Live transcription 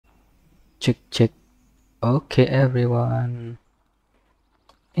Check, check. Okay, everyone.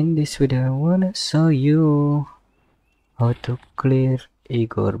 In this video, I wanna show you how to clear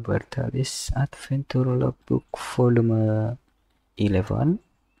Igor Bartali's Adventure Log book volume 11.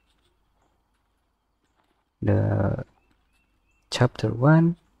 The chapter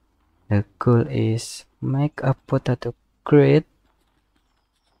 1. The goal is make a potato grid.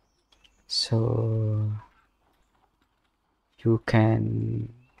 So you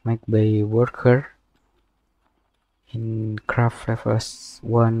can make by worker in craft levels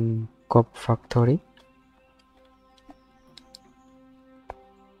 1 cop factory.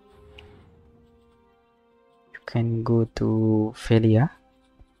 You can go to Velia,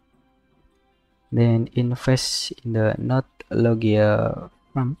 then invest in the not logia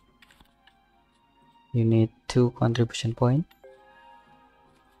farm. You need 2 contribution point,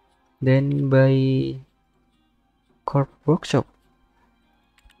 then buy corp workshop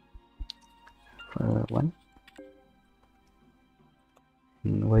for 1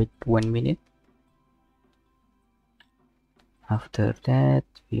 and wait 1 minute. After that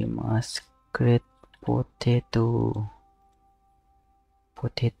we must create potato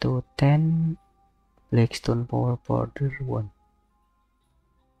 10 blackstone power powder 1.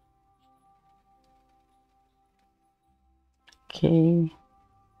 Okay,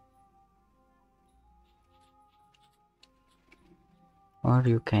 or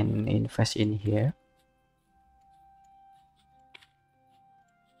you can invest in here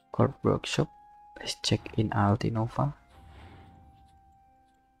corp workshop. Let's check in Altinova.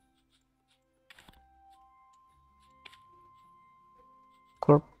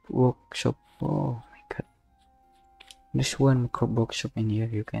 Corp workshop. Oh my god, there's one corp workshop in here.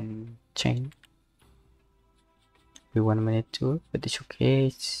 You can change. We 1 minute too, but it's okay.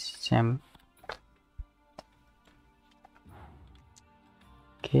 It's same.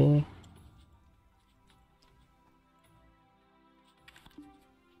 Okay.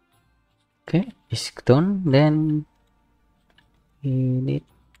 Okay, it's done. Then we need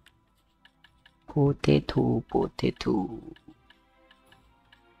potato.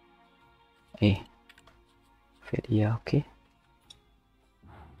 Yeah, okay.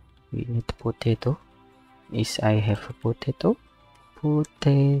 We need potato. Is I have a potato?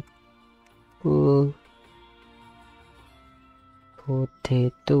 Potato.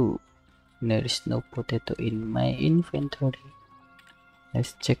 There is no potato in my inventory.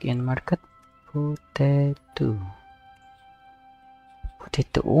 Let's check in market. Potato.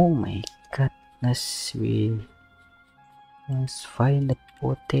 Oh my goodness, we must find the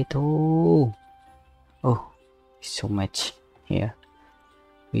potato. Oh, so much here.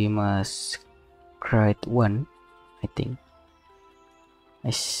 We must create 1, I think.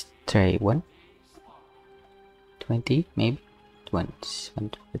 Let's try 1. 20 maybe.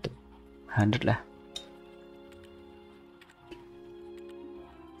 100 lah.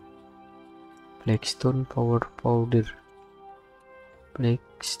 Blackstone power powder.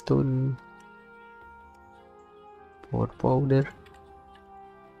 Blackstone power powder.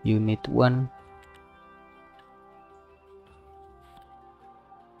 Unit 1.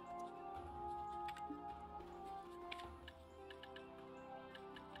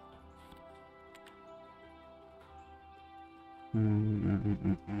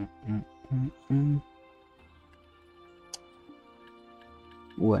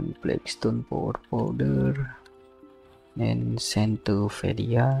 One blackstone power powder and send to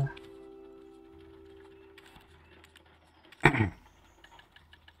Velia.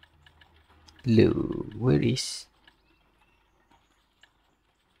 Lou, where is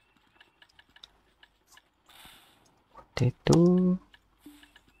potato?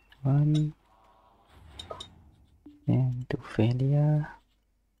 1 and to Velia.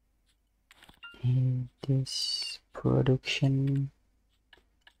 In this production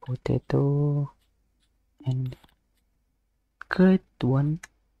potato and create 1.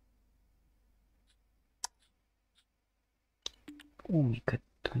 Oh my god,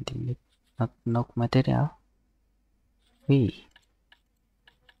 20 minutes. Not knock material. Wait.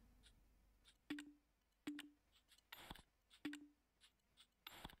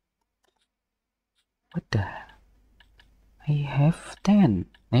 What the? I have 10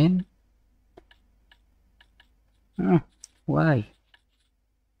 and why?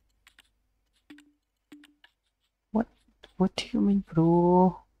 What do you mean,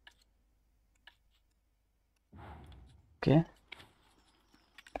 bro? Okay.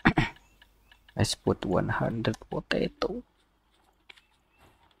 Let's put 100 potato.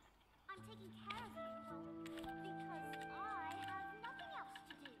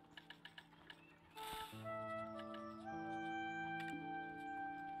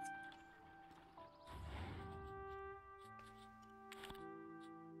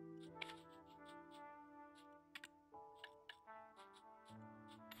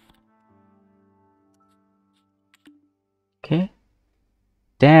 Okay,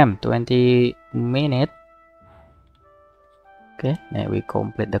 damn, 20 minutes. Okay, now we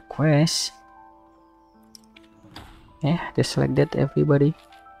complete the quest. Yeah, just like that, everybody.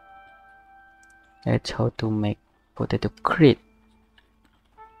 That's how to make potato crisp.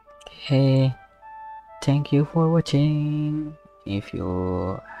 Okay, thank you for watching. If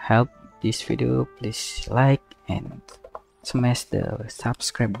you help this video, please like and smash the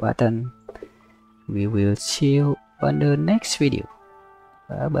subscribe button. We will see you on the next video.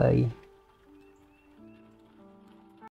 Bye bye.